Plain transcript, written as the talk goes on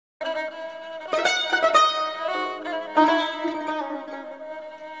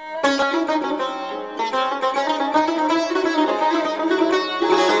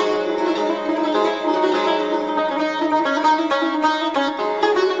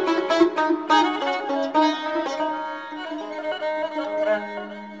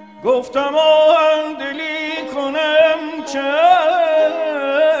گفتم آهن دلی کنم چندی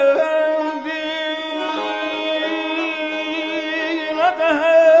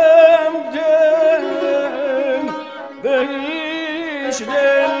ندهم دل بهیش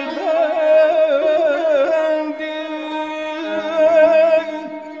دل بندی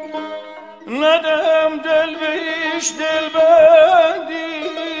ندهم دل بهیش دل بندی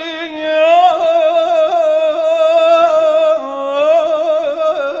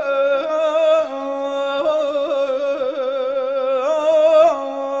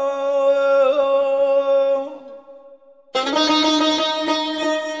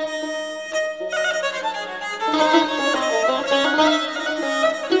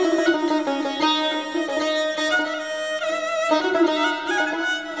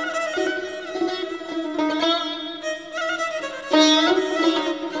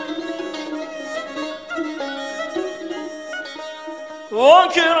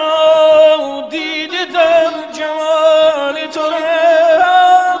که را دیده در جمال تو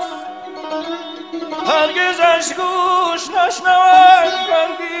رفت هرگزش گوش نشنود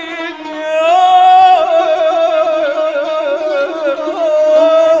بندی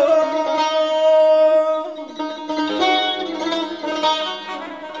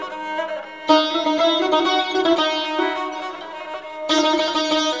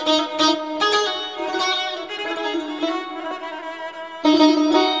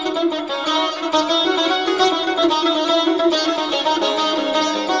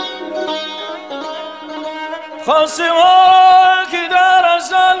خواستم که در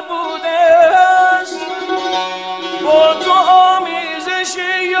ازل بوده است با تو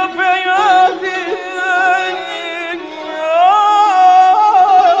آمیزشی و پیوندی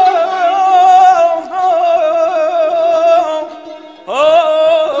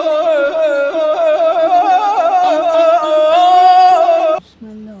بسم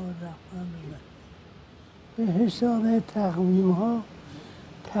الله الرحمن الرحیم. به حساب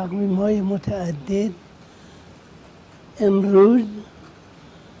تقویم های متعدد امروز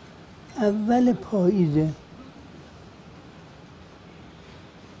اول پاییزه،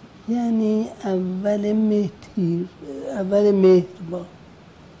 یعنی اول مهر با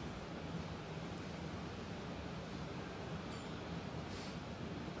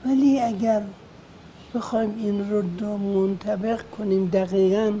ولی اگر بخوایم این رو منطبق کنیم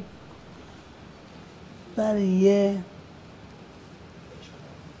دقیقاً بر یه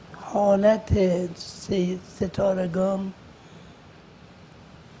حالت ستارگان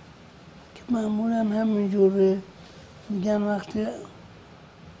که معمولا همینجوره میگن وقتی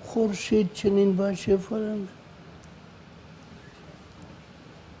خورشید چنین باشه فلان،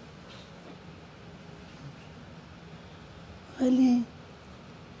 ولی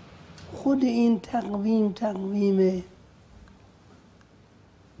خود این تقویم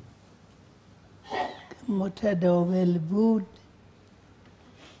متداول بود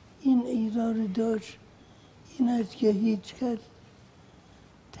این ایراد داشت، این است که هیچ کس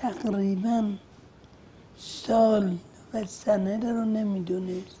تقریباً سال و سنه رو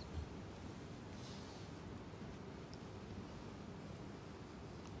نمیدونست.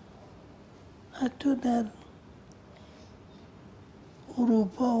 حتی در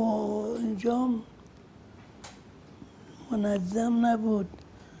اروپا و اینجا منظم نبود.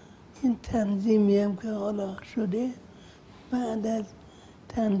 این تنظیمی هم که حالا شده بعد از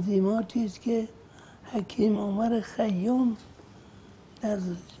تنظیماتی است که حکیم عمر خیام در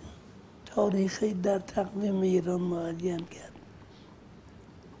تاریخی در تقویم ایران معین کرد.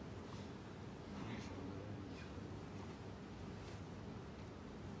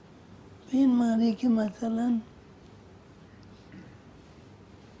 به این معنی که مثلا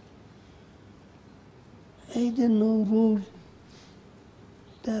عید نوروز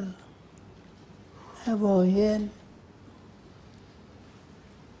در اوایل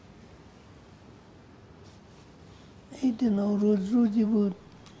عید نوروز روزی بود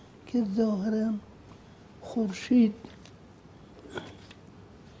که ظاهراً خورشید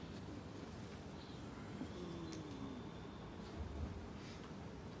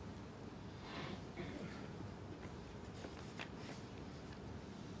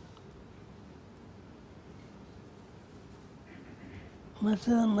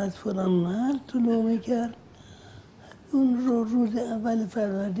مثلا از فلان محل طلوع میکرد، اون رو روز اول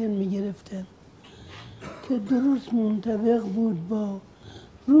فروردین میگرفتن که درست منطبق بود با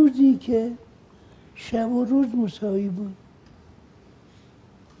روزی که شب و روز مساوی بود،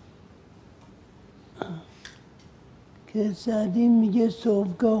 که سعدی میگه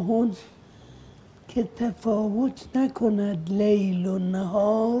صبحگاهون که تفاوت نکند لیل و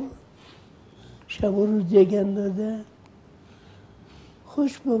نهار، شب و روز یک اندازه،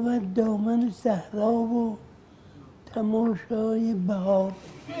 خوش بود دامن صحرا و تماشای بهار.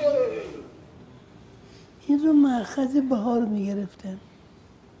 این رو مأخذ بهار میگرفتن.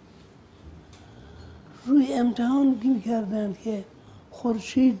 روی امتحان میکردن که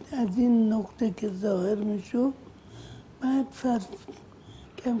خورشید از این نقطه که ظاهر میشد بعد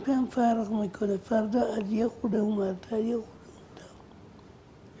کم کم فرق میکنه، فردا از یه خود اومدتر یه خود اومدتر.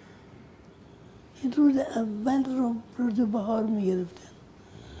 این روز اول رو روز بهار میگرفتن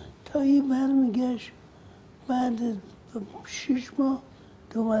تا یه برمیگشت بعد 6 ماه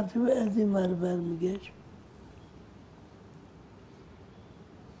 2 مرتبه از این ور برمیگشت.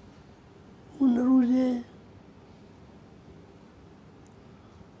 اون روز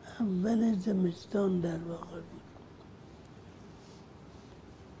اول زمستان در واقع بود.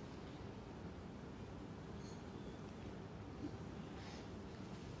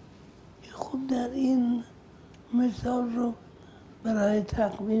 خب در این مثال رو برای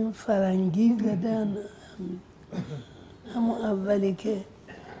تقویم فرهنگی زدن، همون اولی که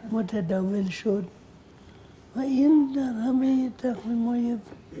متداول شد و این در همه تقویم‌های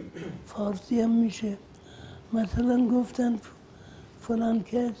فارسی هم میشه. مثلا گفتن فلان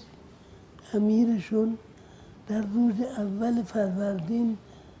کس امیرشون در روز اول فروردین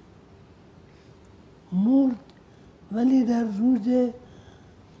مرد ولی در روز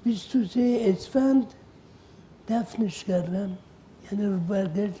 23 اسفند دفنش کردن، یعنی رو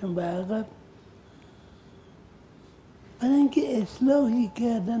برگشتن به عقب، برای اینکه اصلاحی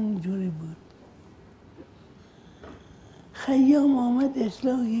کردن اینجوری بود. خیام آمد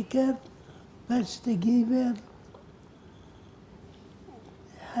اصلاحی کرد، بستگی بر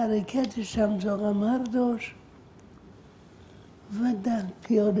حرکت شمس و قمر داشت و در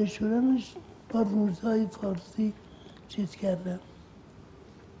پیاده شدنش با روزهای فارسی چیز کردن.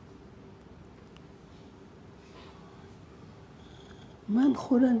 من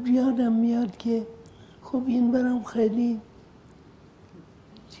خودم یادم میاد که خب این برام خیلی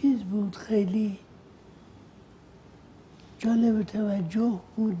چیز بود، خیلی جالب توجه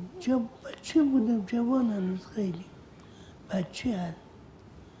بود. بچه بودم، جوان هنوز، خیلی بچه هست،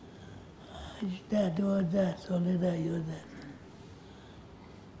 18-12 ساله 11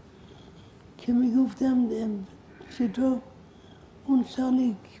 که میگفتم چطور اون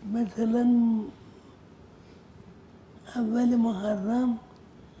سالی مثلا اول محرم،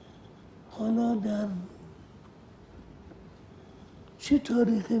 حالا در چه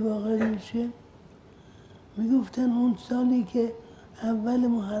تاریخی واقع میشه، میگفتن اون سالی که اول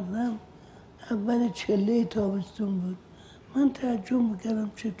محرم اول چله تابستون بود. من تعجب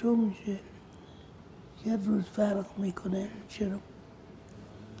میکردم چطور میشه یه روز فرق میکنه، چرا؟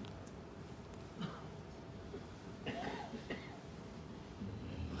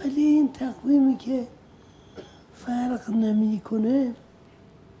 ولی این تقویمی که فرق نمیکنه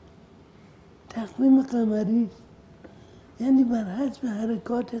تقویم قمری، یعنی بر حسب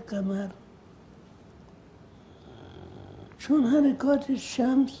حرکات قمر، چون حرکات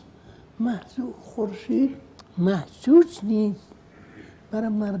شمس خورشید محسوس نیست برای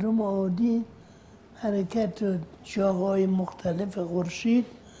مردم عادی. حرکت جاهای مختلف خورشید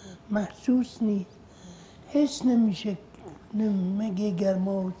محسوس نیست، حس نمیشه، مگه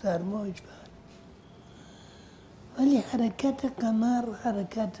گرما و سرمایش فقط. ولی حرکت قمر،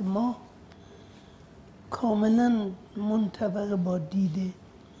 حرکت ماه کاملا منطبق با دیده.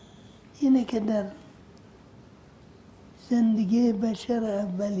 اینه که در زندگی بشر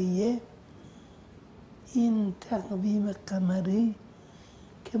اولیه این تقویم قمری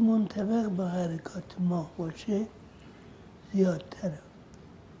که منطبق با حرکات ماه باشه زیادتره.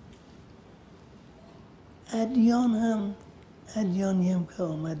 ادیانی هم که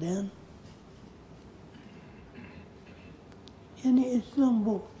آمدن، یعنی اسلام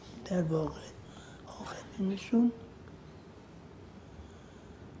بود در واقع آخرینشون،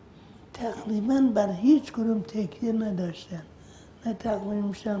 تقریبا بر هیچ کنم تکیه نداشتن، نه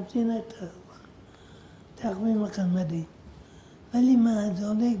تقویم شمسی نه تقویم قمری. ولی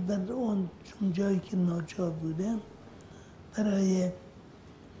معذالک بر اون جایی که ناچار بودن برای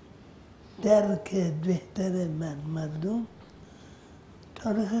درک بهتر مردم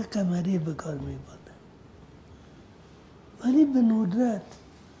تاریخ قمری به کار می‌بردن. ولی به ندرت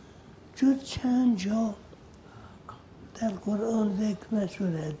جز چند جا در قرآن ذکر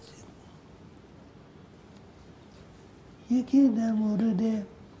نشده است. یکی در مورد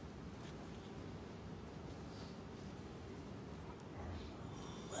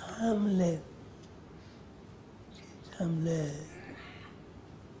حمله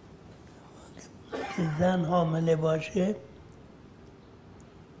که زن حامله باشه،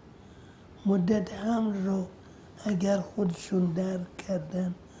 مدت حمل رو اگر خودشون درک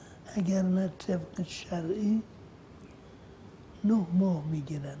کردن، اگر نه طبق شرعی 9 ماه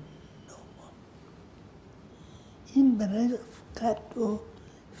میگیرن. 9 ماه. این برای قطع و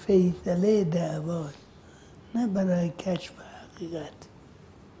فیصله دعوا، نه برای کشف حقیقت.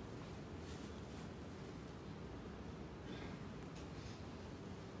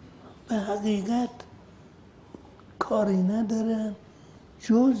 به حقیقت کاری ندارن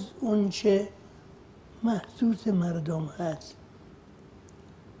جز اون چه محسوس مردم هست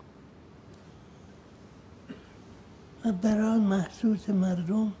و برای محسوس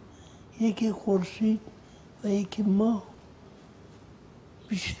مردم یکی خورشید و یکی ماه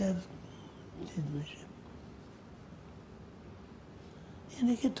بیشتر دید میشه.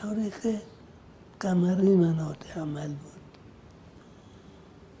 اینه که تاریخ قمری مناط عمل بود.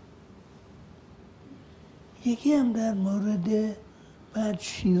 یکی هم در مورد بعد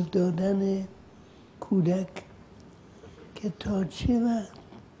شیر دادن کودک که تا چه وقت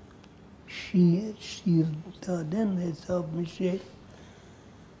شیر دادن حساب میشه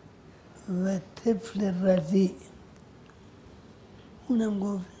و طفل رضیع اونم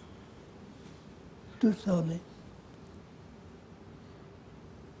گفت 2 ساله.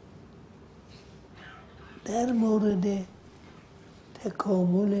 در مورد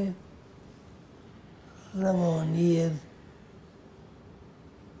تکامل روانی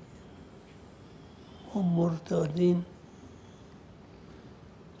مرتادین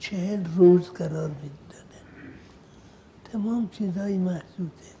 40 روز قرار میدادن. تمام چیزهای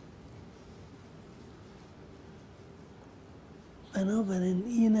محدوده. بنابراین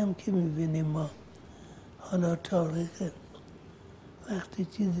اینم که میبینیم ما حالا تاریخ وقتی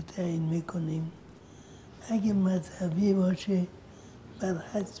چیزی تعیین میکنیم اگه مذهبی باشه بر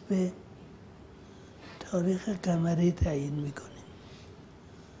حسب تاریخ قمری تعیین میکنیم،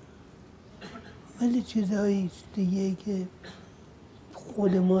 ولی چیزهایی دیگه که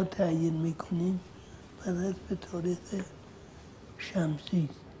خود ما تعیین میکنیم بر حسب تاریخ شمسی.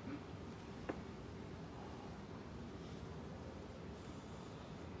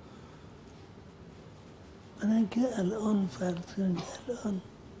 برای اینکه الان فرض کنید الان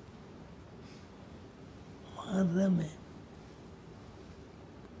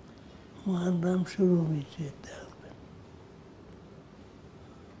محرم شروع میشه تقریبا.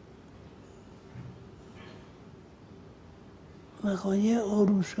 وقایع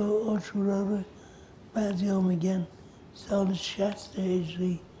عاشورا رو بعضی ها میگن سال 60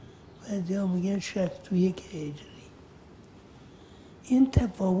 هجری، بعضی ها میگن 61 هجری. این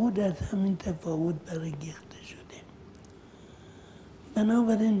تفاوت از همین تفاوت برانگیخته شده.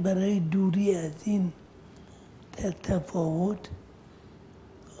 بنابراین برای دوری از این تفاوت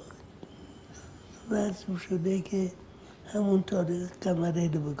رسم شده که همون تاریخ قمری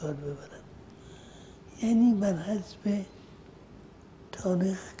رو به کار ببرن. یعنی بر حسب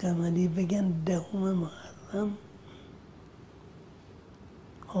تاریخ قمری بگن 10 محرم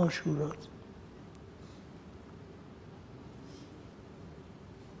عاشوراست.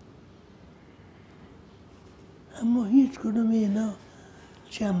 اما هیچ کدوم اینا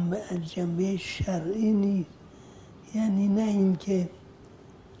از جنبه شرعی نیست. یعنی نه این که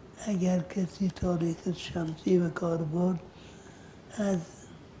اگر کسی تاریخ شمسی به کار برد از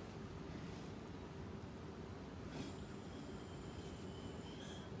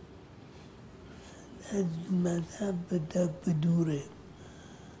مذهب به دوره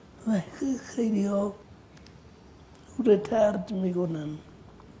و خیلی ها رو طرد میکنن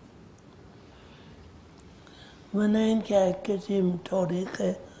و نه این که کسی تاریخ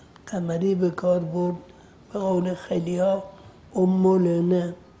قمری به کار برد به قول خیلی ها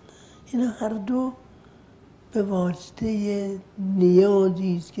نه. اینا هر دو به واسطه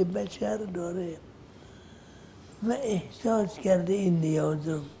نیازی است که بشر داره و احساس کرده این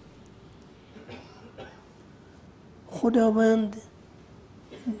نیازو. خداوند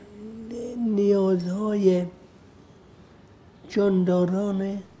نیازهای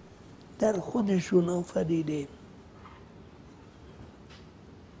جانداران در خودشون آفریده.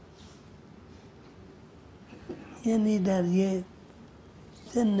 یعنی در یه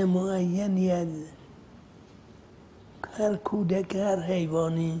سن معینی از هر کودک هر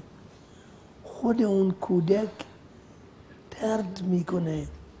حیوانی خود اون کودک طرد میکنه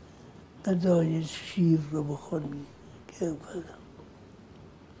غذای شیر رو بخوره که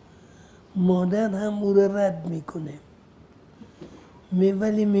مادر هم او رو رد میکنه.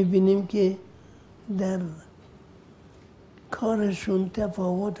 ولی میبینیم که در کارشون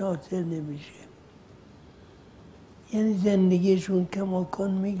تفاوت حاصل نمیشه. یعنی زندگیشون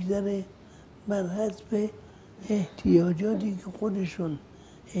کماکان میگذره بر حسب احتیاجاتی که خودشون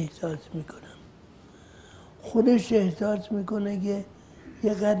احساس میکنن. خودش احساس میکنه که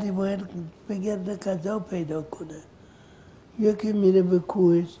یه قدری باید بگرده غذا پیدا کنه. یکی میره به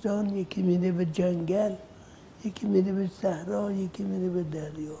کوهستان، یکی میره به جنگل، یکی میره به صحرا، یکی میره به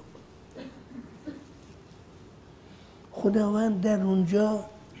دریا. خداوند در اونجا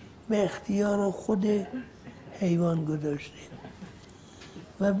به اختیار خود حیوان گذاشته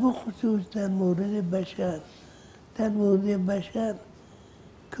و به خصوص در مورد بشر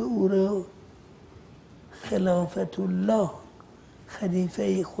که او را خلافت الله،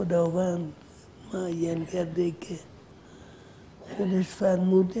 خلیفه خداوند معین کرده که خودش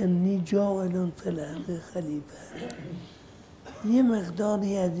فرمود انی جاعل فی الارض خلیفه. یه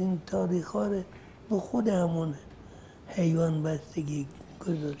مقداری از این تاریخ‌ها رو به خود همون حیوان بستگی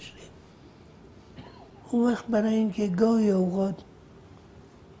گذاشته. اون وقت برای اینکه گاهی اوقات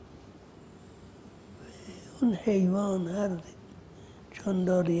اون حیوان هر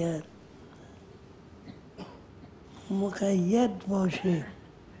جانداری هست مقید باشه،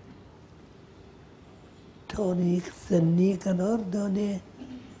 تاریخ سنی قرار داده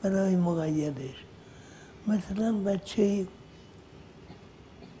برای مقیدش. مثلا بچه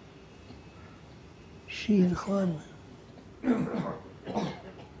شیرخوان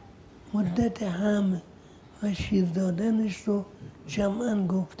مدت حمل و شیر دادنش رو جمعاً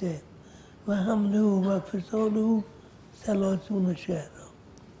گفته و حمله و فصال او 30 شهرا،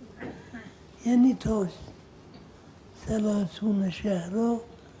 یعنی تا 30 شهرا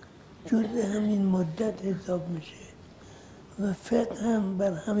جزء همین مدت حساب میشه و فقه هم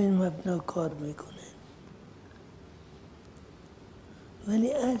بر همین مبنا کار میکنه.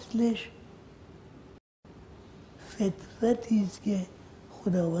 ولی اصلش فطرتی است که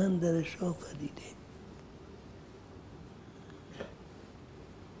خداوند درش آفریده.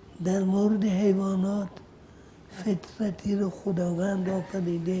 در مورد حیوانات فطرتی رو خداوند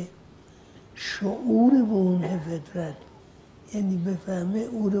آفریده، شعور به اون فطرت، یعنی بفهمه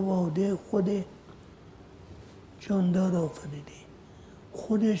او رو واده خود جاندار آفریده،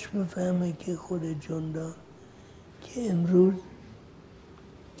 خودش بفهمه که خود جاندار که امروز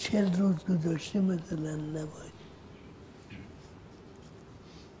 40 روز گذاشته مثلا نباید.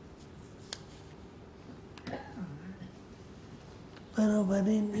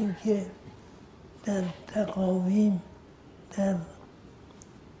 بنابراین اینکه در تقویم، در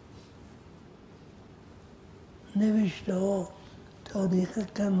نوشته ها تاریخ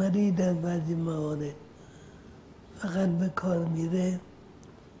قمری در بعضی موارد فقط به کار میره،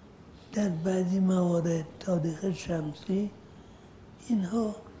 در بعضی موارد تاریخ شمسی،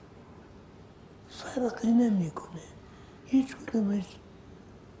 اینها فرقی نمیکنه، هیچ کدومش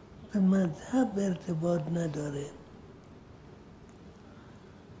به مذهب ارتباط نداره.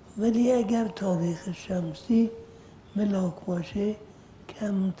 ولی اگر تاریخ شمسی ملاک باشه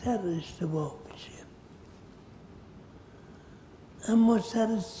کمتر اشتباه میشه. اما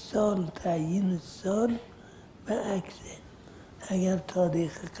سر سال، تعیین سال به عکسه، اگر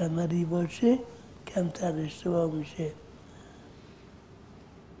تاریخ قمری باشه کمتر اشتباه میشه.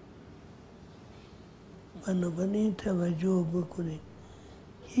 بنابراین توجه بکنید،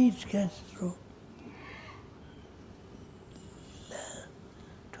 هیچ کس رو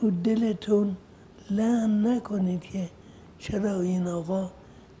تو دلتون لعن نکنید که چرا این آقا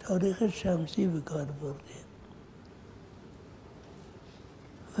تاریخ شمسی به کار برده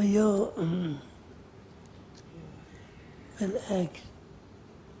و یا بالعکس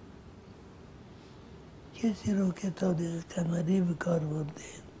کسی رو که تاریخ قمری به کار برده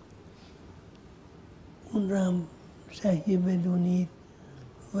اون رو هم صحیح بدونید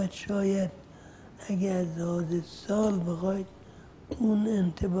و شاید اگر از لحاظ سال بخواید اون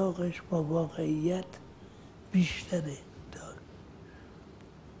انطباقش با واقعیت بیشتره.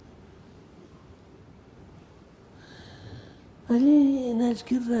 ولی این است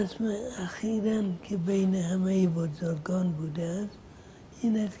که رسم اخیراً که بین همه بزرگان بوده است،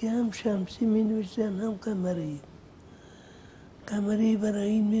 این است که هم شمسی می نوشتن هم قمری. قمری برای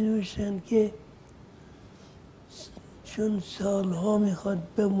این می نوشتن که چون سالها میخواد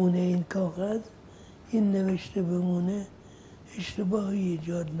بمونه این کاغذ، این نوشته بمونه، اشتباهی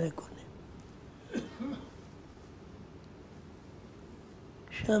ایجاد نکنه.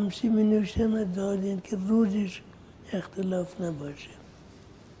 شمسی می نوشتن از لحاظ این که روزش اختلاف نباشه.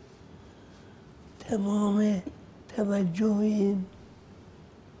 تمام توجه این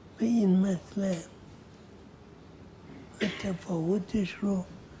به این مسئله و تفاوتش رو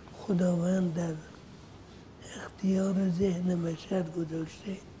خداوند در اختیار ذهن بشر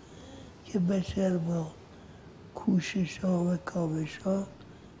گذاشته که بشر با کوشش ها و کاوش ها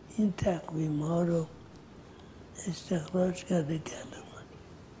این تقویم ها رو استخراج کرده کلمه.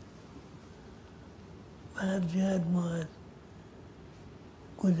 هر جهت ما از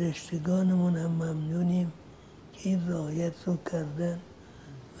گذشتگانمون هم ممنونیم که این رعایت رو کردن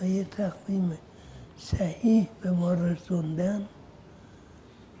و یه تقویم صحیح به ما رسوندن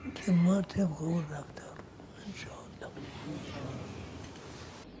که ما طبق اون رفتار انشاءالله.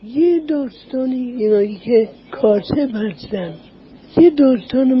 یه داستانی اینایی که کاتب هستن، یه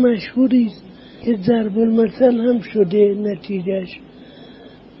داستان مشهوری است که ضرب المثل هم شده نتیجهش.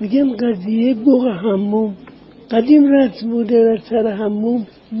 میگن قضیه بوق حموم. قدیم رسم بوده در سر حموم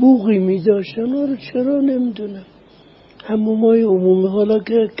بوقی میذاشتن. رو چرا نمیدونم، حمومای عمومی حالا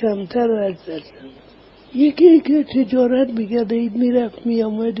که کمتر هستن. یکی که تجارت میکرده میرفت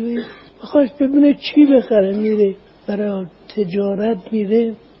میامد و میخواست ببینه چی بخره، میره برای تجارت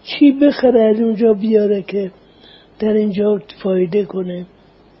میره چی بخره از اونجا بیاره که در اینجا فایده کنه.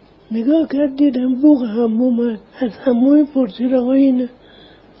 نگاه کرد دیدم بوق حموم هست. از حموم پرسید آقا این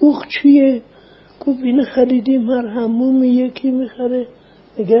بوق چیه؟ گفت این خریدیم، هر حموم یکی میخره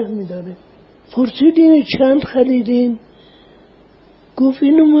نگه میداره. پرسید این چند خریدین؟ گفت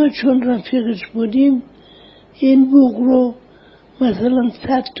اینو ما چون رفیقش بودیم این بوق رو مثلا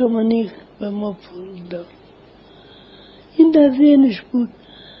 100 تومانی به ما پول داد. این در ذهنش بود.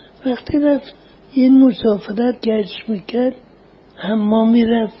 وقتی رفت این مسافرت گشت میکرد حمامی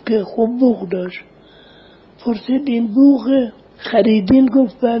رفت که خوب بوق داشت. پرسید این بوق خریدین؟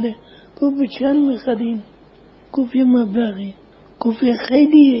 گفت بله. گفت به چند میخرین؟ گفت یه مبلغی. گفت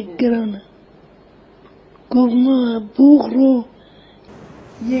خیلی گرانه. گفت ما بوق رو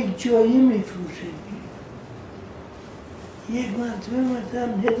یک جایی میفروشیم، یک مرتبه مثلا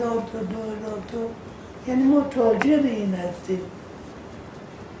 1000 تا 2000 تا، یعنی ما تاجر این هستیم.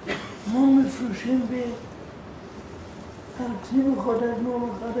 ما میفروشیم به هر کسی بخواد از ما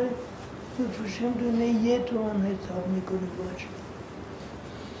بخره، میفروشیم دونه 1 تومن حساب میکنیم باشه.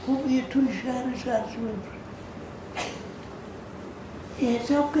 خب یه توی شهرش هرچی میفروشیم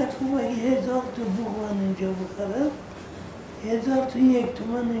حساب کرد. خب اگه 1000 تا بوق من اینجا بخرم 1000 تا 1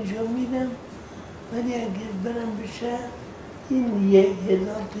 تومن اینجا میدم، ولی اگه برم به شهر این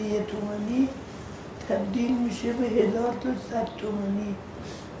 1000 تا 1 تومنی تبدیل میشه به 1000 تا 100 تومنی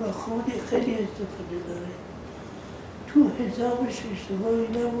و خودی خیلی استفاده داره. تو حسابش اشتباهی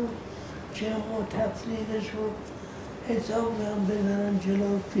نبود، جمع و تفصیلش رو حساب هم بزنن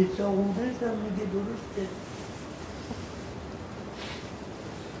جلو فیساغورش هم میگه درسته.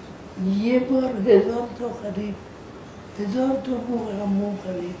 یه بار 1000 تا خرید، 1000 تا بوق حموم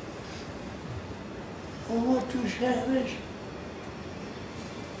خرید. اما تو شهرش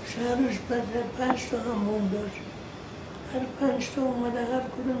 5 تا حموم داشت. هر 5 تا اومده هر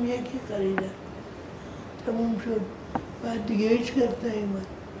کدوم یکی خریدن. تموم شد. بعد دیگه هیچ کس نیومد.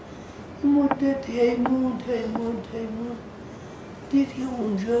 این مدت تیمون دید که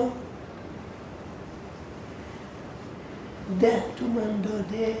اونجا 10 تومن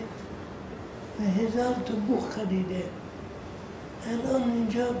داده و 1000 تا بوق خریده. الان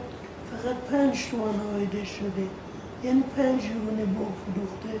اینجا فقط 5 تومن عایدش شده، یعنی 5 یونه بوق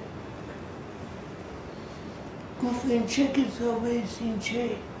فروخته. گفت این چه کتابه ایست، این چه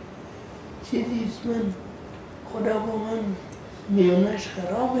چیزیست؟ من خدا با من میونش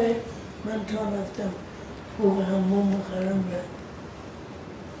خرابه، من تا رفتم بوق حموم بخرم و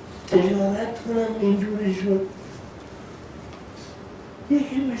تجارت کنم اینجوری شد.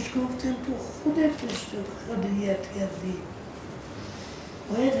 یکی بهش گفتم تو خودت خدیت کردی،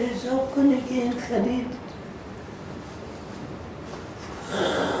 باید حساب کنی که این خرید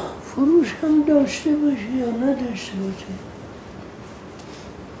فروش هم داشته باشه یا نداشته باشه.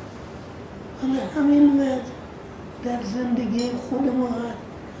 حالا همین وقت در زندگی خود ما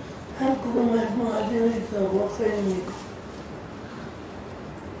هر کدوم از ما از این حسابا خیلی میکن.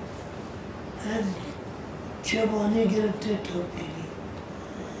 از جوانی گرفته تا پیری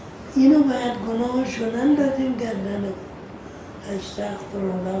اینو باید گناهشو نندازیم گردن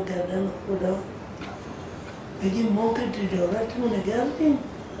استغفرالله گردن خدا. بگیم ما که تجارتمون نگردیم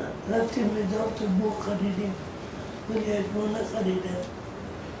رفتیم 1000 تا بوق خریدیم ولی از ما نخریدن.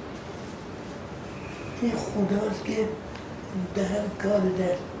 این خداست که در کار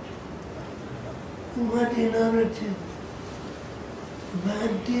دست اومد اینا رو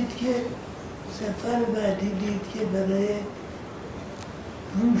بعد دید که سفر بعدی دید که برای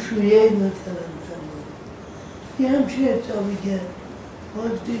روشویه مثلا همون یه همچه حسابی کرد.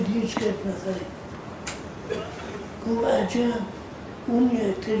 باز دید هیچ کس نخرید. گفت عجب اون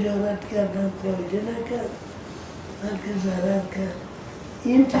یه تجارت کردن فایده نکرد بلکه ضرر کرد.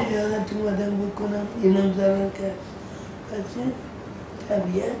 این تجارت اومدم بکنم اینم ضرر کرد. پس این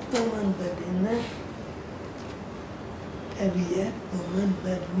طبیعت با من بده نه، طبیعت با من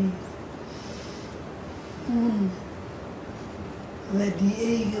بد نیست. اون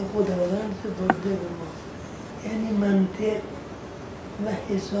ودیعه‌ای که خداوند سپرده به ما، یعنی منطق و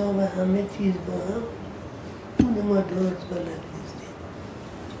حساب و همه چیز با هم، اون ما درست بلد نیستیم.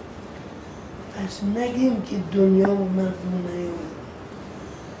 پس نگیم که دنیا به مفهوم نیامد،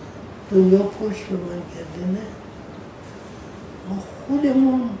 دنیا پشت به من کرده. نه، ما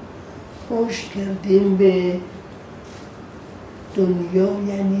خودمون پشت کردیم به دنیا،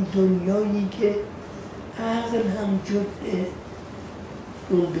 یعنی دنیایی که عقل هم جزء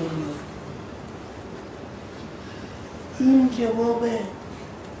اون دنیا. این جواب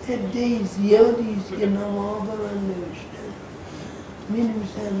عده زیادی است که نامه‌ها به من نوشتن،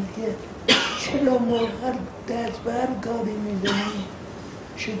 می‌نویسند که چرا ما هر دست به هر کاری می‌زنیم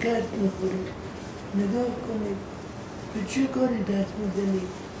شکست می‌خوریم. نگاه کنید به چه کاری دست می‌زنید؟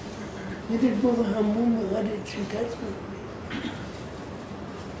 می‌رید با همون بخرید شکست می‌خورید.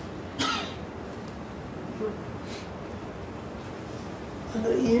 حالا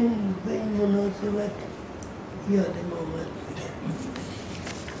این به این مناسبت یادم آمد بگم.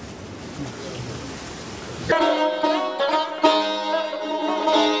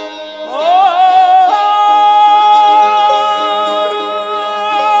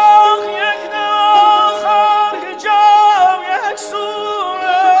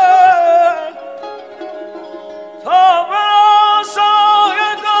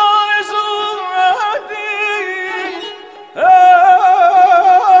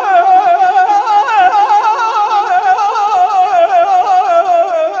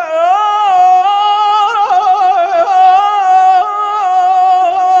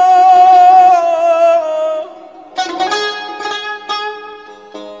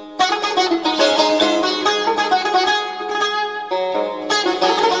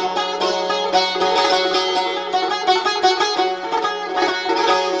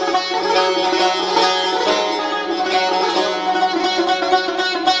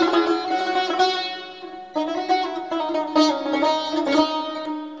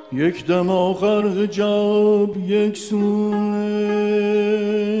 یک دم آخر حجاب یک سونه،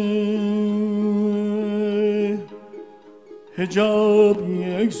 حجاب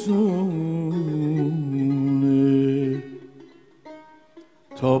یک سونه،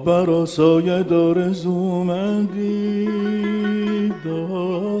 تا برا سایه داره زومندی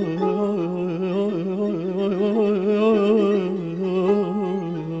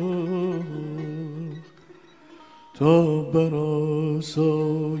تا برا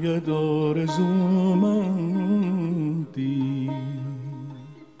سایه دار زومندی.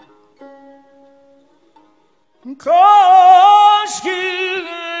 کاشکی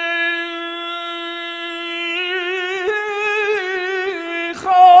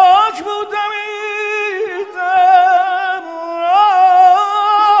خاک بودم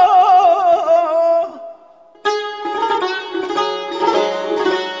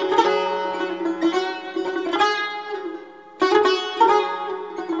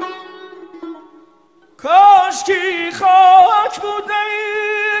کاشکی خاک بودم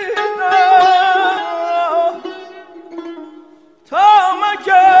تا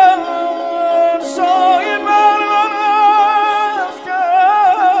مگر سایه بر من افکندی.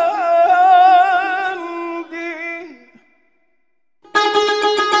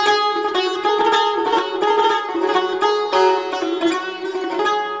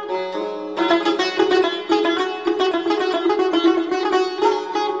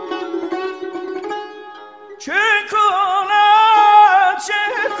 چه کند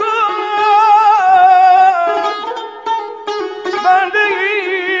بنده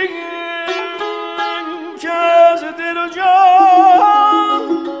این که از دل و جان